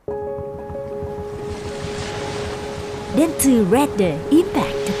Dentsu Red the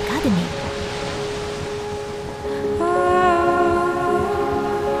Impact Academy.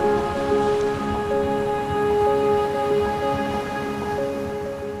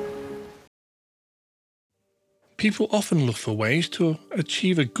 People often look for ways to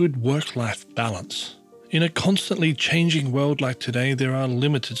achieve a good work-life balance. In a constantly changing world like today, there are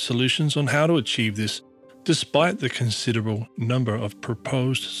limited solutions on how to achieve this, despite the considerable number of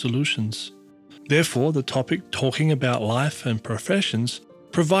proposed solutions. Therefore, the topic Talking About Life and Professions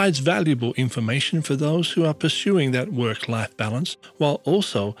provides valuable information for those who are pursuing that work-life balance while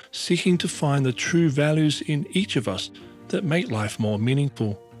also seeking to find the true values in each of us that make life more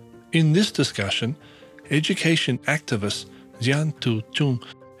meaningful. In this discussion, education activist Jian Tu Chung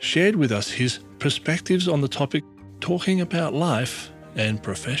shared with us his perspectives on the topic Talking About Life and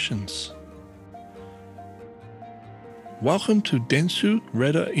Professions. Welcome to Dentsu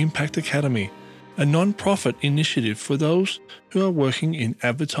Reda Impact Academy, a non-profit initiative for those who are working in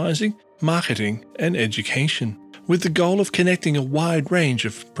advertising, marketing, and education, with the goal of connecting a wide range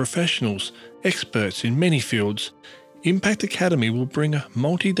of professionals, experts in many fields. Impact Academy will bring a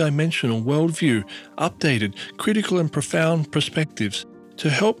multi-dimensional worldview, updated, critical and profound perspectives to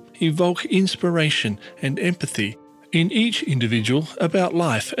help evoke inspiration and empathy in each individual about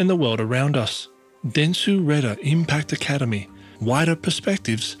life and the world around us. Dentsu Reda Impact Academy, wider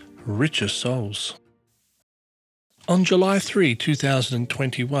perspectives, richer souls. On July 3,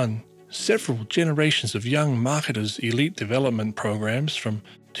 2021, several generations of young marketers' elite development programs from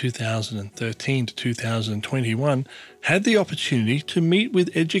 2013 to 2021 had the opportunity to meet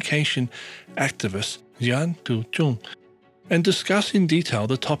with education activist Jian Tu Chung and discuss in detail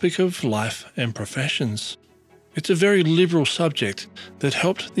the topic of life and professions. It's a very liberal subject that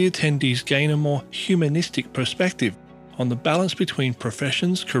helped the attendees gain a more humanistic perspective on the balance between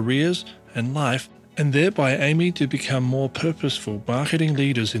professions, careers, and life, and thereby aiming to become more purposeful marketing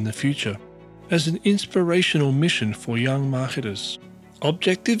leaders in the future, as an inspirational mission for young marketers.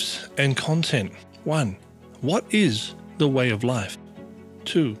 Objectives and content. 1. What is the way of life?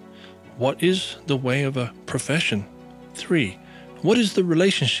 2. What is the way of a profession? 3. What is the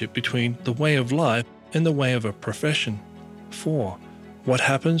relationship between the way of life and the way of a profession? 4. What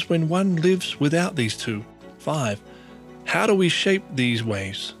happens when one lives without these two? 5. How do we shape these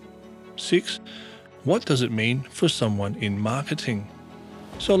ways? 6. What does it mean for someone in marketing?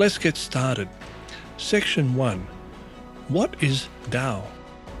 So let's get started. Section 1. What is Tao?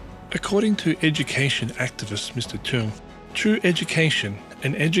 According to education activist Mr. Chung, true education,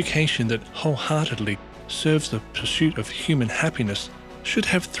 an education that wholeheartedly serves the pursuit of human happiness, should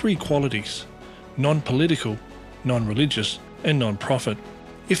have three qualities: non-political, non-religious, and non-profit.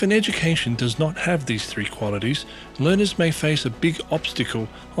 If an education does not have these three qualities, learners may face a big obstacle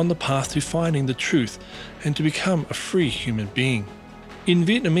on the path to finding the truth and to become a free human being. In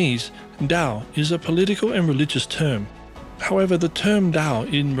Vietnamese, Tao is a political and religious term. However, the term Tao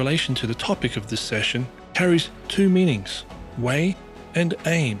in relation to the topic of this session carries two meanings: way and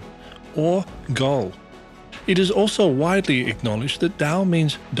aim, or goal. It is also widely acknowledged that Tao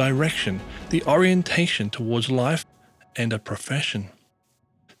means direction, the orientation towards life and a profession.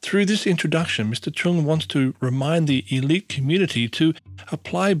 Through this introduction, Mr. Chung wants to remind the elite community to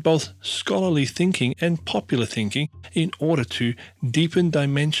apply both scholarly thinking and popular thinking in order to deepen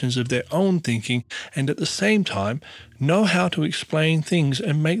dimensions of their own thinking and at the same time know how to explain things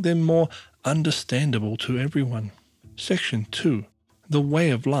and make them more understandable to everyone. Section 2. The way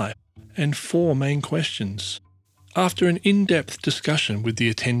of life, and 4 main questions. After an in-depth discussion with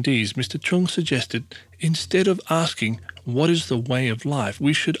the attendees, Mr. Chung suggested instead of asking, "What is the way of life?"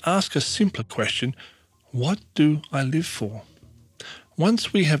 we should ask a simpler question: "What do I live for?"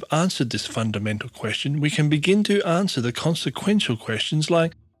 Once we have answered this fundamental question, we can begin to answer the consequential questions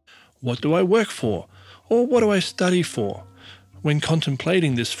like, "What do I work for?" or "What do I study for?" When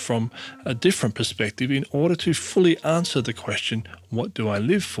contemplating this from a different perspective, in order to fully answer the question, "What do I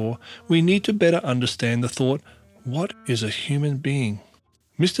live for?" we need to better understand the thought, "What is a human being?"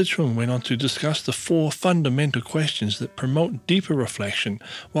 Mr. Chung went on to discuss the 4 fundamental questions that promote deeper reflection,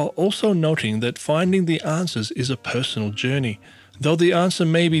 while also noting that finding the answers is a personal journey. Though the answer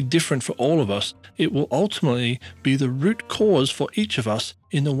may be different for all of us, it will ultimately be the root cause for each of us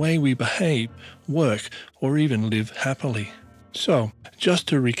in the way we behave, work, or even live happily. So, just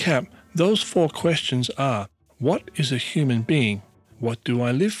to recap, those 4 questions are: what is a human being? What do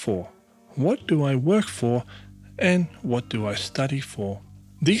I live for? What do I work for? And what do I study for?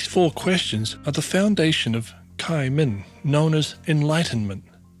 These 4 questions are the foundation of Khai Minh, known as enlightenment.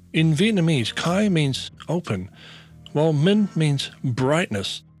 In Vietnamese, Khai means open, while Minh means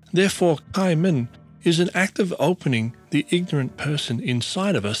brightness. Therefore, Khai Minh is an act of opening the ignorant person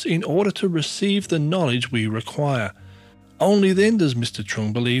inside of us in order to receive the knowledge we require. Only then does Mr.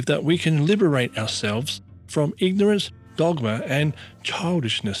 Trung believe that we can liberate ourselves from ignorance, dogma, and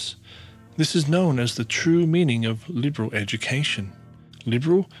childishness. This is known as the true meaning of liberal education.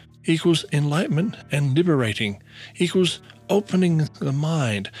 Liberal equals enlightenment and liberating, equals opening the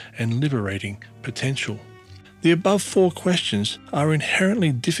mind and liberating potential. The above 4 questions are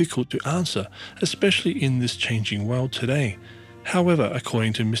inherently difficult to answer, especially in this changing world today. However,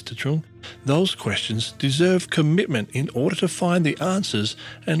 according to Mr. Trung, those questions deserve commitment in order to find the answers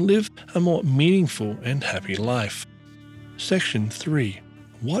and live a more meaningful and happy life. Section 3.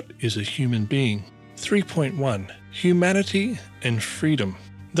 What is a human being? 3.1. Humanity and freedom.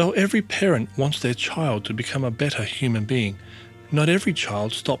 Though every parent wants their child to become a better human being, not every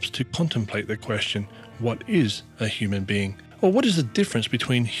child stops to contemplate the question, what is a human being? Or what is the difference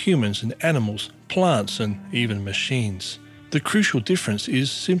between humans and animals, plants, and even machines? The crucial difference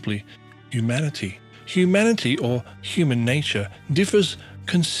is simply humanity. Humanity, or human nature, differs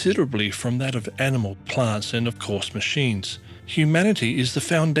considerably from that of animal, plants, and of course machines. Humanity is the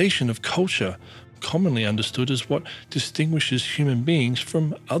foundation of culture, commonly understood as what distinguishes human beings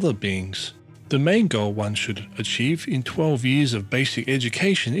from other beings. The main goal one should achieve in 12 years of basic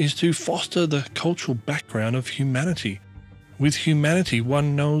education is to foster the cultural background of humanity. With humanity,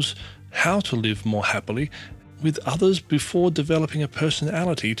 one knows how to live more happily with others before developing a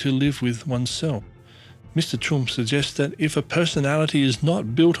personality to live with oneself. Mr. Trung suggests that if a personality is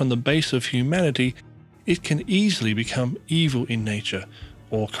not built on the base of humanity, it can easily become evil in nature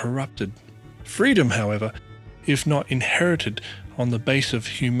or corrupted. Freedom, however, if not inherited on the base of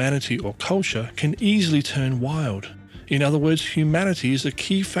humanity or culture, can easily turn wild. In other words, humanity is a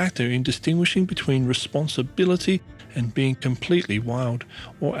key factor in distinguishing between responsibility and being completely wild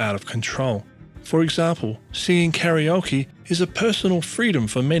or out of control. For example, singing karaoke is a personal freedom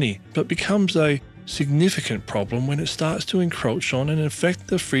for many, but becomes a significant problem when it starts to encroach on and affect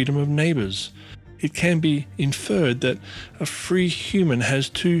the freedom of neighbors. It can be inferred that a free human has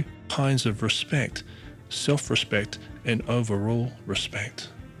 2 kinds of respect: self-respect and overall respect.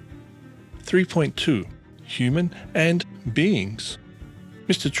 3.2. Human and beings.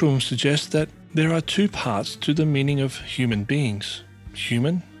 Mr. Trung suggests that there are 2 parts to the meaning of human beings.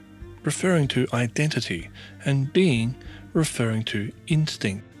 Human, referring to identity, and being, referring to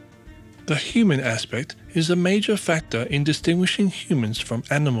instinct. The human aspect is a major factor in distinguishing humans from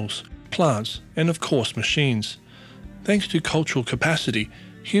animals, plants, and of course machines. Thanks to cultural capacity,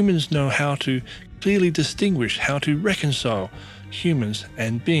 humans know how to clearly distinguish, how to reconcile humans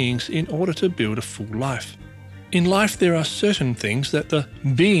and beings in order to build a full life. In life, there are certain things that the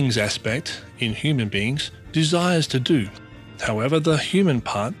beings aspect, in human beings, desires to do. However, the human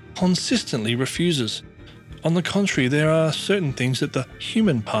part consistently refuses. On the contrary, there are certain things that the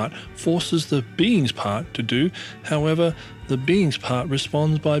human part forces the being's part to do. However, the being's part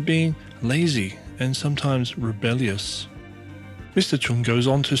responds by being lazy and sometimes rebellious. Mr. Trung goes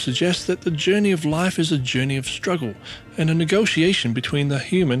on to suggest that the journey of life is a journey of struggle and a negotiation between the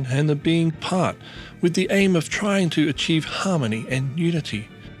human and the being part, with the aim of trying to achieve harmony and unity.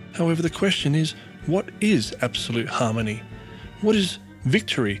 However, the question is, what is absolute harmony? What is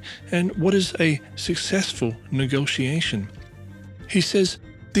victory, and what is a successful negotiation? He says,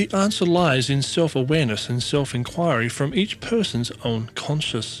 the answer lies in self-awareness and self-inquiry from each person's own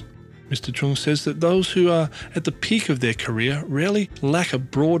conscious. Mr. Trung says that those who are at the peak of their career rarely lack a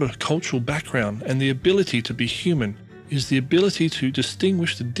broader cultural background, and the ability to be human is the ability to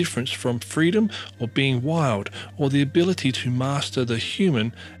distinguish the difference from freedom or being wild, or the ability to master the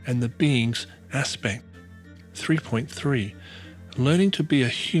human and the being's aspect. 3.3. Learning to be a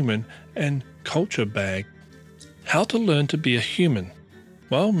human and culture bag. How to learn to be a human?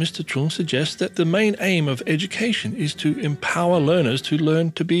 Well, Mr. Trung suggests that the main aim of education is to empower learners to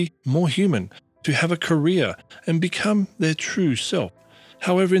learn to be more human, to have a career, and become their true self.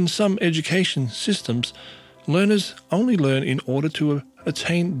 However, in some education systems, learners only learn in order to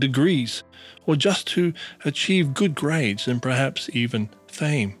attain degrees, or just to achieve good grades and perhaps even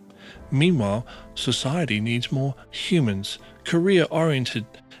fame. Meanwhile, society needs more humans, career-oriented,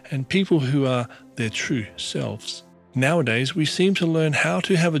 and people who are their true selves. Nowadays, we seem to learn how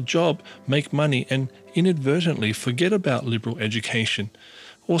to have a job, make money, and inadvertently forget about liberal education,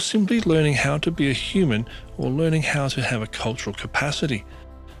 or simply learning how to be a human or learning how to have a cultural capacity.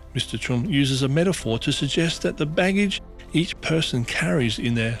 Mr. Trung uses a metaphor to suggest that the baggage each person carries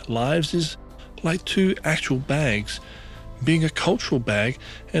in their lives is like 2 actual bags, being a cultural bag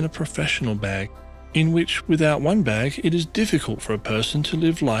and a professional bag, in which without one bag it is difficult for a person to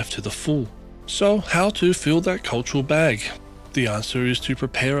live life to the full. So, how to fill that cultural bag? The answer is to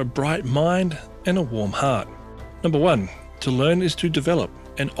prepare a bright mind and a warm heart. Number 1, to learn is to develop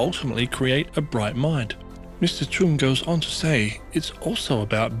and ultimately create a bright mind. Mr. Chung goes on to say it's also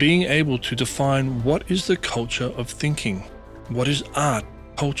about being able to define what is the culture of thinking. What is art,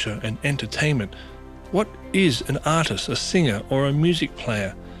 culture, and entertainment? What is an artist, a singer, or a music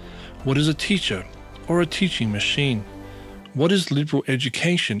player? What is a teacher or a teaching machine? What is liberal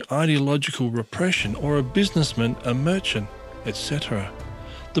education, ideological repression, or a businessman, a merchant, etc.?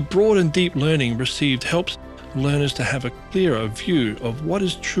 The broad and deep learning received helps learners to have a clearer view of what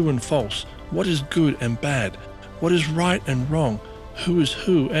is true and false, what is good and bad, what is right and wrong, who is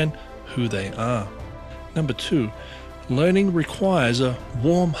who, and who they are. Number 2, learning requires a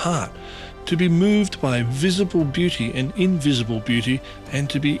warm heart, to be moved by visible beauty and invisible beauty, and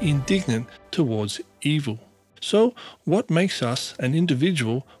to be indignant towards evil. So, what makes us an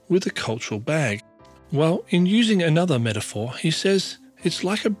individual with a cultural bag? Well, in using another metaphor, he says it's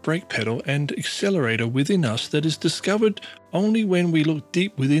like a brake pedal and accelerator within us that is discovered only when we look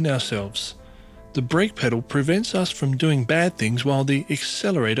deep within ourselves. The brake pedal prevents us from doing bad things, while the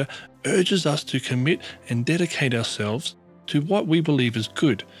accelerator urges us to commit and dedicate ourselves to what we believe is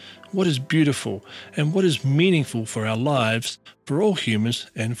good, what is beautiful, and what is meaningful for our lives, for all humans,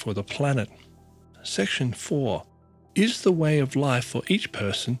 and for the planet. Section 4. Is the way of life for each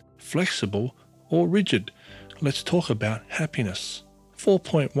person flexible or rigid? Let's talk about happiness.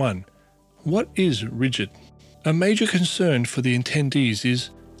 4.1. What is rigid? A major concern for the attendees is,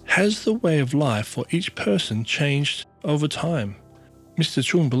 has the way of life for each person changed over time? Mr.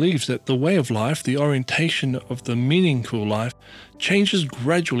 Chung believes that the way of life, the orientation of the meaningful life, changes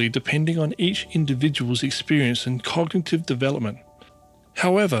gradually depending on each individual's experience and cognitive development.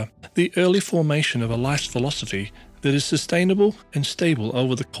 However, the early formation of a life philosophy that is sustainable and stable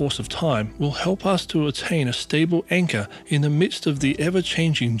over the course of time will help us to attain a stable anchor in the midst of the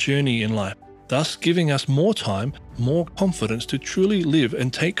ever-changing journey in life, thus giving us more time, more confidence to truly live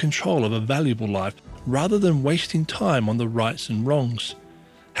and take control of a valuable life rather than wasting time on the rights and wrongs.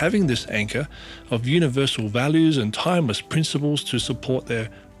 Having this anchor of universal values and timeless principles to support their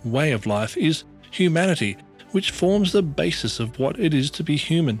way of life is humanity, which forms the basis of what it is to be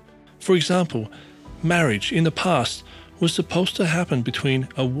human. For example, marriage in the past was supposed to happen between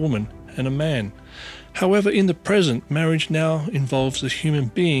a woman and a man. However, in the present, marriage now involves a human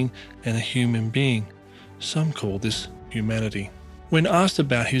being and a human being. Some call this humanity. When asked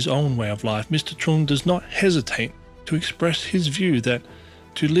about his own way of life, Mr. Chung does not hesitate to express his view that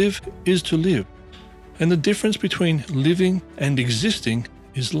to live is to live, and the difference between living and existing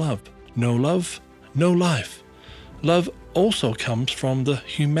is love. No love, no life. Love also comes from the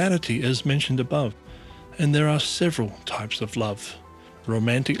humanity as mentioned above, and there are several types of love.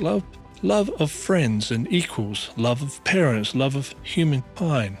 Romantic love, love of friends and equals, love of parents, love of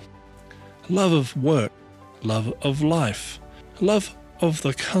humankind, love of work, love of life, love of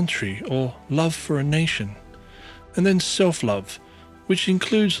the country, or love for a nation. And then self-love, which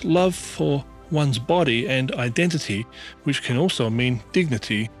includes love for one's body and identity, which can also mean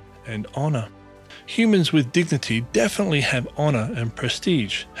dignity and honor. Humans with dignity definitely have honor and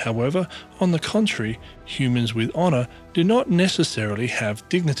prestige. However, on the contrary, humans with honor do not necessarily have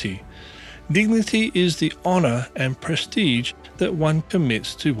dignity. Dignity is the honor and prestige that one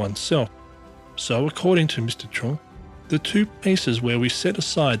commits to oneself. So, according to Mr. Chung, the two places where we set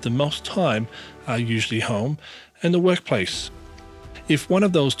aside the most time are usually home and the workplace. If one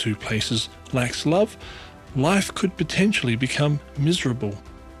of those two places lacks love, life could potentially become miserable.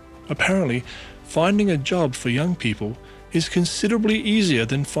 Apparently, finding a job for young people is considerably easier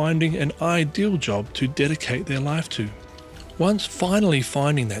than finding an ideal job to dedicate their life to. Once finally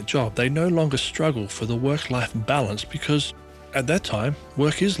finding that job, they no longer struggle for the work-life balance because, at that time,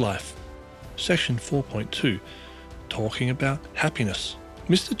 work is life. Section 4.2. Talking about happiness.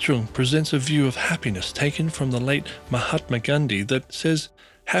 Mr. Chung presents a view of happiness taken from the late Mahatma Gandhi that says,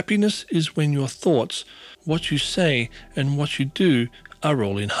 happiness is when your thoughts, what you say, and what you do are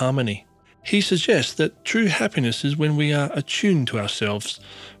all in harmony. He suggests that true happiness is when we are attuned to ourselves,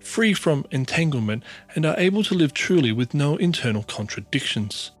 free from entanglement, and are able to live truly with no internal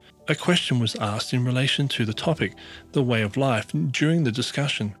contradictions. A question was asked in relation to the topic, the way of life, during the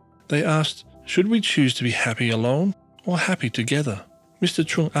discussion. They asked, should we choose to be happy alone or happy together? Mr.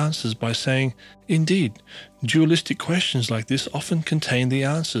 Chung answers by saying, indeed, dualistic questions like this often contain the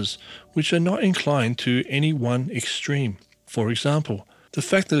answers, which are not inclined to any one extreme. For example, The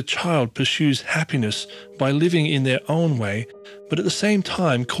fact that a child pursues happiness by living in their own way, but at the same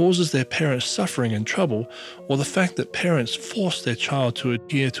time causes their parents suffering and trouble, or the fact that parents force their child to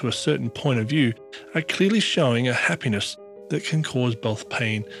adhere to a certain point of view, are clearly showing a happiness that can cause both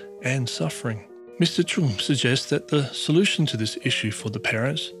pain and suffering. Mr. Chung suggests that the solution to this issue for the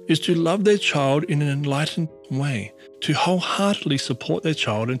parents is to love their child in an enlightened way, to wholeheartedly support their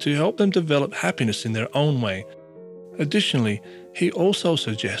child and to help them develop happiness in their own way. Additionally, he also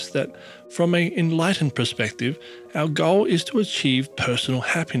suggests that from an enlightened perspective, our goal is to achieve personal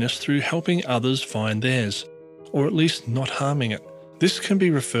happiness through helping others find theirs, or at least not harming it. This can be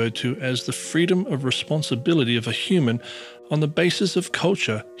referred to as the freedom of responsibility of a human on the basis of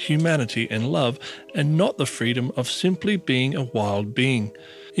culture, humanity, and love, and not the freedom of simply being a wild being.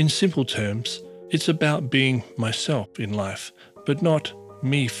 In simple terms, it's about being myself in life, but not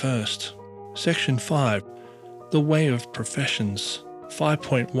me first. Section 5. The Way of Professions.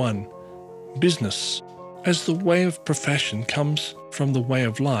 5.1. Business. As the way of profession comes from the way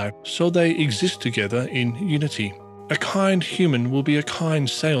of life, so they exist together in unity. A kind human will be a kind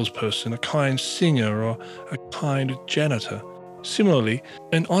salesperson, a kind singer, or a kind janitor. Similarly,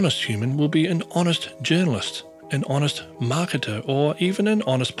 an honest human will be an honest journalist, an honest marketer, or even an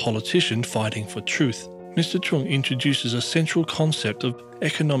honest politician fighting for truth. Mr. Chung introduces a central concept of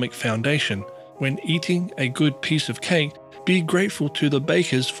economic foundation. When eating a good piece of cake, be grateful to the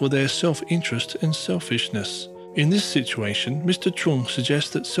bakers for their self-interest and selfishness. In this situation, Mr. Chung suggests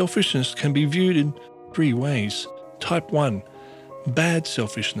that selfishness can be viewed in 3 ways. Type 1. Bad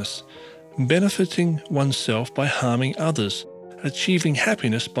selfishness. Benefiting oneself by harming others. Achieving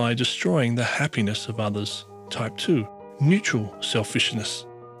happiness by destroying the happiness of others. Type 2. Neutral selfishness.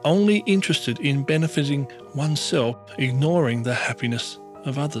 Only interested in benefiting oneself, ignoring the happiness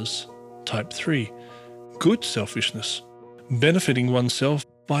of others. Type 3. Good selfishness. Benefiting oneself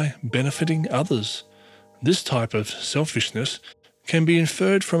by benefiting others. This type of selfishness can be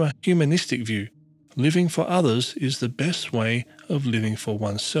inferred from a humanistic view. Living for others is the best way of living for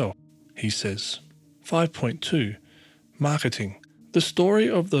oneself, he says. 5.2. Marketing. The story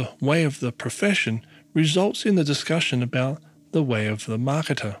of the way of the profession results in the discussion about the way of the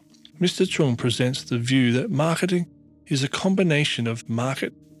marketer. Mr. Chung presents the view that marketing is a combination of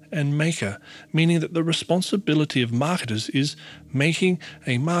market and maker, meaning that the responsibility of marketers is making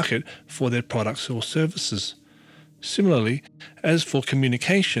a market for their products or services. Similarly, as for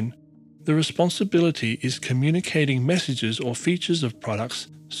communication, the responsibility is communicating messages or features of products,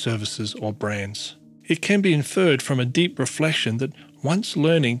 services, or brands. It can be inferred from a deep reflection that once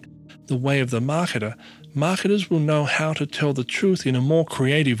learning the way of the marketer, marketers will know how to tell the truth in a more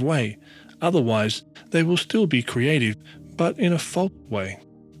creative way. Otherwise, they will still be creative, but in a false way.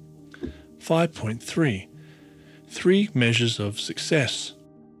 5.3. 3 measures of success.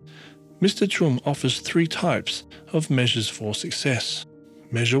 Mr. Chung offers 3 types of measures for success.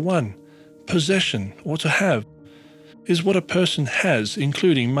 Measure 1. Possession, or to have, is what a person has,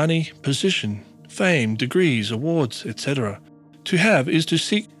 including money, position, fame, degrees, awards, etc. To have is to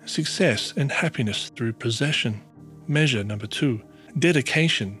seek success and happiness through possession. Measure number 2.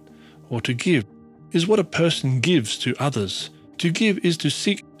 Dedication, or to give, is what a person gives to others. To give is to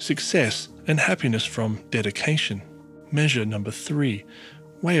seek success and happiness from dedication. Measure number 3.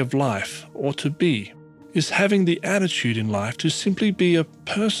 Way of life, or to be, is having the attitude in life to simply be a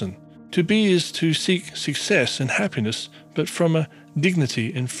person. To be is to seek success and happiness, but from a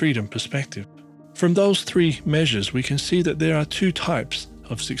dignity and freedom perspective. From those 3 measures, we can see that there are 2 types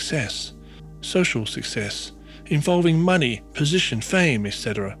of success. Social success, involving money, position, fame,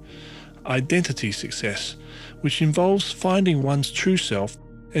 etc. Identity success, which involves finding one's true self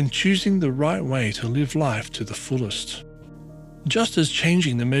and choosing the right way to live life to the fullest. Just as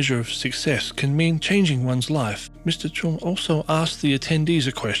changing the measure of success can mean changing one's life, Mr. Chung also asked the attendees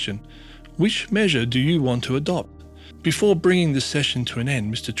a question: which measure do you want to adopt? Before bringing this session to an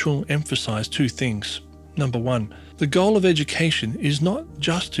end, Mr. Chung emphasized 2 things. Number 1, the goal of education is not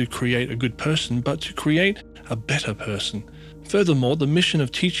just to create a good person, but to create a better person. Furthermore, the mission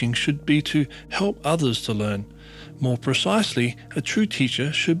of teaching should be to help others to learn. More precisely, a true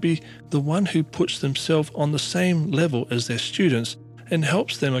teacher should be the one who puts themselves on the same level as their students and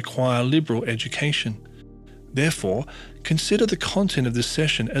helps them acquire liberal education. Therefore, consider the content of this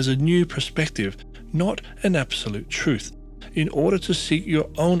session as a new perspective, not an absolute truth, in order to seek your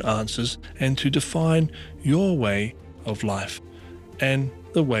own answers and to define your way of life and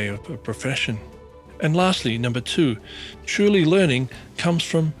the way of a profession. And lastly, number 2, truly learning comes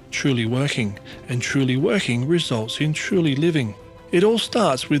from truly working, and truly working results in truly living. It all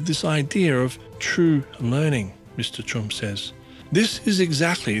starts with this idea of true learning, Mr. Chung says. This is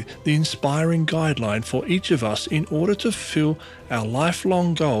exactly the inspiring guideline for each of us in order to fulfill our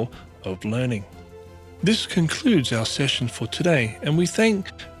lifelong goal of learning. This concludes our session for today, and we thank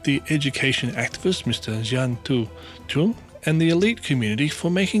the education activist Mr. Jian Tu Tung and the elite community for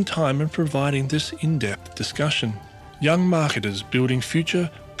making time and providing this in-depth discussion. Young marketers building future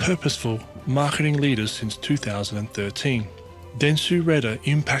purposeful marketing leaders since 2013. Dentsu Reda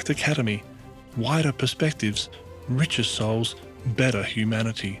Impact Academy. Wider perspectives, richer souls, better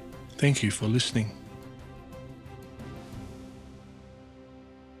humanity. Thank you for listening.